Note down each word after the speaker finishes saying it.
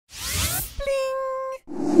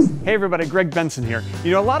Hey everybody, Greg Benson here.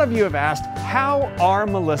 You know, a lot of you have asked, how are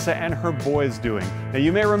Melissa and her boys doing? Now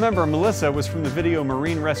you may remember Melissa was from the video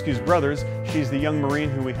Marine Rescues Brothers. She's the young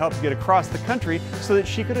Marine who we helped get across the country so that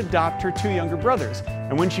she could adopt her 2 younger brothers.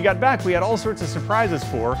 And when she got back, we had all sorts of surprises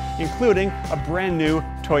for her, including a brand new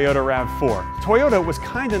Toyota RAV4. Toyota was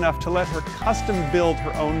kind enough to let her custom build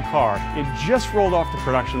her own car. It just rolled off the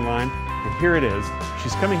production line, and here it is.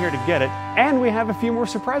 She's coming here to get it, and we have a few more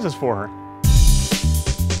surprises for her.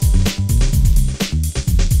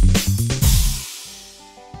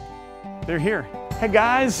 They're here. Hey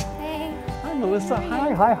guys. Hey. Hi Melissa.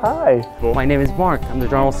 Hi. My name is Mark. I'm the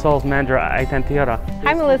General Sales Manager at I-10 Toyota.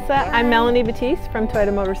 Hi Melissa, I'm Melanie Batiste from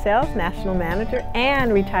Toyota Motor Sales, National Manager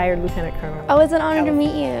and retired Lieutenant Colonel. Oh, it's an honor to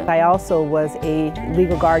meet you. I also was a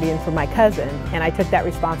legal guardian for my cousin, and I took that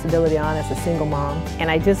responsibility on as a single mom.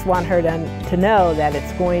 And I just want her to know that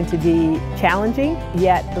it's going to be challenging,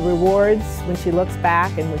 yet the rewards, when she looks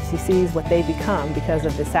back and when she sees what they become because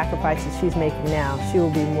of the sacrifices she's making now, she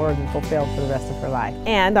will be more than fulfilled for the rest of her life.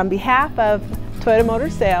 And on behalf of Toyota Motor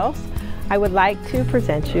Sales, I would like to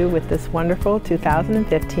present you with this wonderful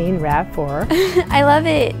 2015 RAV4. I love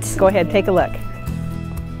it. Go ahead, take a look.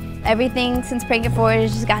 Everything since Pregnant Forward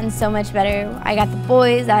has just gotten so much better. I got the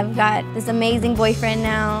boys, I've got this amazing boyfriend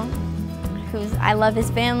now, I love his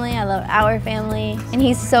family, I love our family, and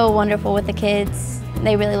he's so wonderful with the kids.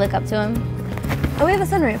 They really look up to him. Oh, we have a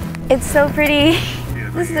sunroof. It's so pretty.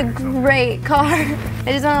 This is a great car. I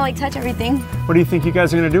just want to touch everything. What do you think you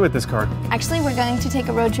guys are going to do with this car? Actually, we're going to take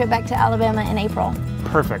a road trip back to Alabama in April.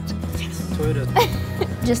 Perfect. Yes,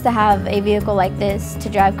 Toyota. Just to have a vehicle like this to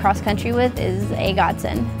drive cross-country with is a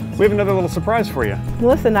godsend. We have another little surprise for you.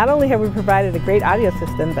 Melissa, not only have we provided a great audio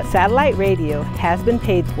system, but satellite radio has been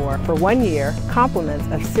paid for 1 year, compliments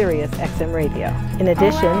of Sirius XM radio. In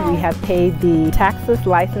addition, we have paid the taxes,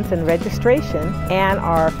 license, and registration, and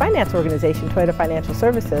our finance organization, Toyota Financial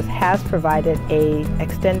Services, has provided a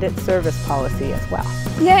extended service policy as well.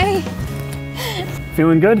 Yay!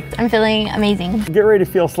 Feeling good? I'm feeling amazing. Get ready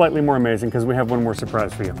to feel slightly more amazing because we have one more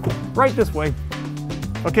surprise for you. Right this way.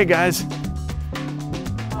 Okay guys.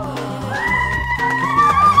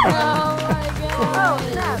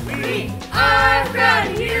 We are proud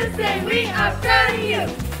of you, say we are proud of you.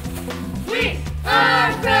 We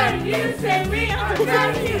are proud of you, say we are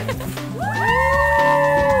proud of you.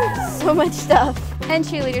 So much stuff. And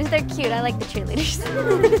cheerleaders, they're cute. I like the cheerleaders.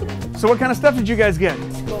 So what kind of stuff did you guys get?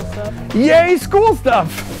 School stuff. Yay, school stuff!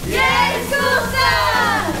 Yay, school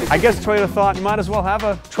stuff! I guess Toyota thought you might as well have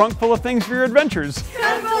a trunk full of things for your adventures.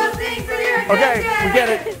 Trunk full of things for your adventures! Okay, we get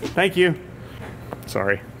it. Thank you.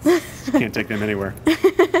 Sorry. Can't take them anywhere.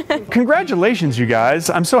 Congratulations, you guys.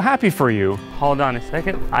 I'm so happy for you. Hold on a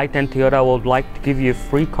second. I-10 Toyota would like to give you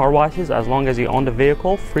free car washes as long as you own the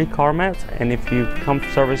vehicle, free car mats, and if you come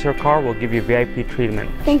service your car, we'll give you VIP treatment.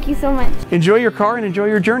 Thank you so much. Enjoy your car and enjoy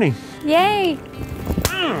your journey. Yay!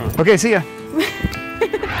 Okay, see ya.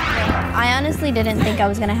 I honestly didn't think I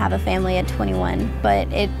was going to have a family at 21,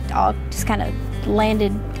 but it all just kind of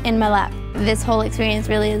landed in my lap. This whole experience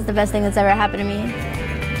really is the best thing that's ever happened to me.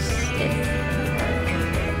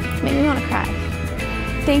 It made me want to cry.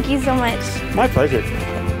 Thank you so much. My pleasure.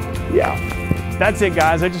 Yeah. That's it,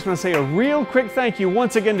 guys. I just want to say a real quick thank you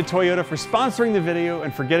once again to Toyota for sponsoring the video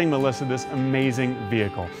and for getting Melissa this amazing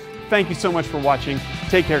vehicle. Thank you so much for watching.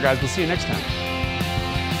 Take care, guys. We'll see you next time.